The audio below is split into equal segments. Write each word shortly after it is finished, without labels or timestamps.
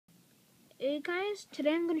Hey guys,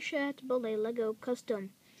 today I'm going to show you how to build a Lego custom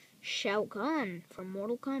Kahn from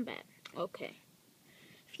Mortal Kombat. Okay,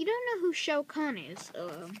 if you don't know who Kahn is,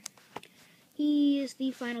 he is the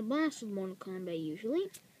final boss of Mortal Kombat usually,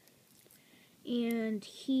 and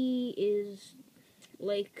he is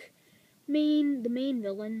like the main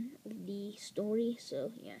villain of the story.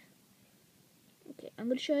 So yeah, okay, I'm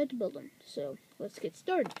going to show you how to build him. So let's get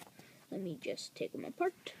started. Let me just take him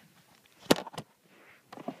apart.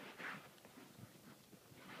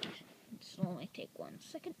 This will only take 1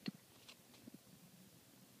 second.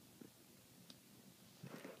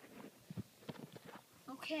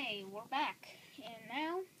 Okay, we're back, and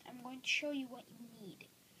now I'm going to show you what you need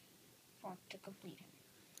to complete him.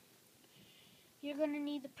 You're going to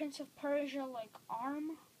need the Prince of Persia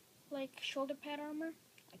shoulder pad armor,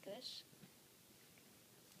 like this.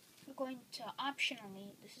 You're going to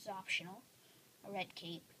optionally, this is optional, a red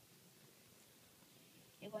cape.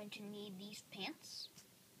 You're going to need these pants.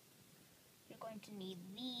 You're going to need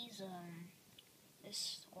these,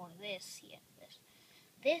 this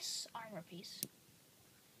armor piece,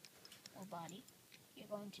 or body. You're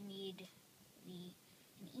going to need an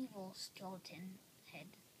evil skeleton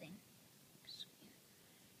head thing. So,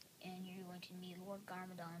 yeah. And you're going to need Lord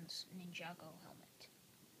Garmadon's Ninjago helmet.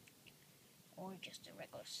 Or just a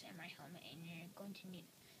regular samurai helmet, and you're going to need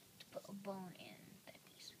to put a bone in that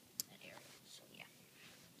piece, that area. So yeah.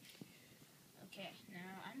 Okay,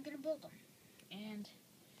 now I'm gonna build them. And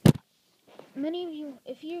many of you,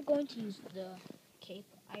 if you're going to use the cape,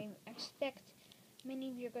 I expect many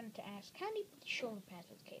of you are going to ask, how do you put the shoulder pads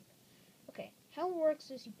with the cape? Okay, how it works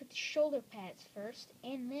is you put the shoulder pads first,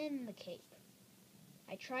 and then the cape.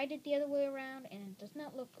 I tried it the other way around, and it does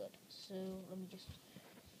not look good. So let me just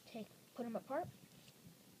put them apart.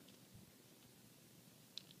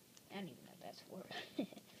 I don't even know if that's a word.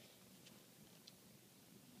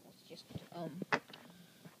 Let's just,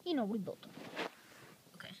 rebuild them.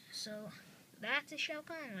 Okay, so that's a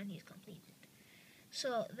Kahn when he's completed.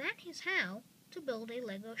 So that is how to build a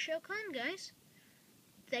Lego Kahn, guys.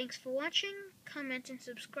 Thanks for watching. Comment and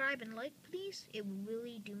subscribe and like, please. It will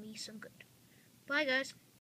really do me some good. Bye, guys.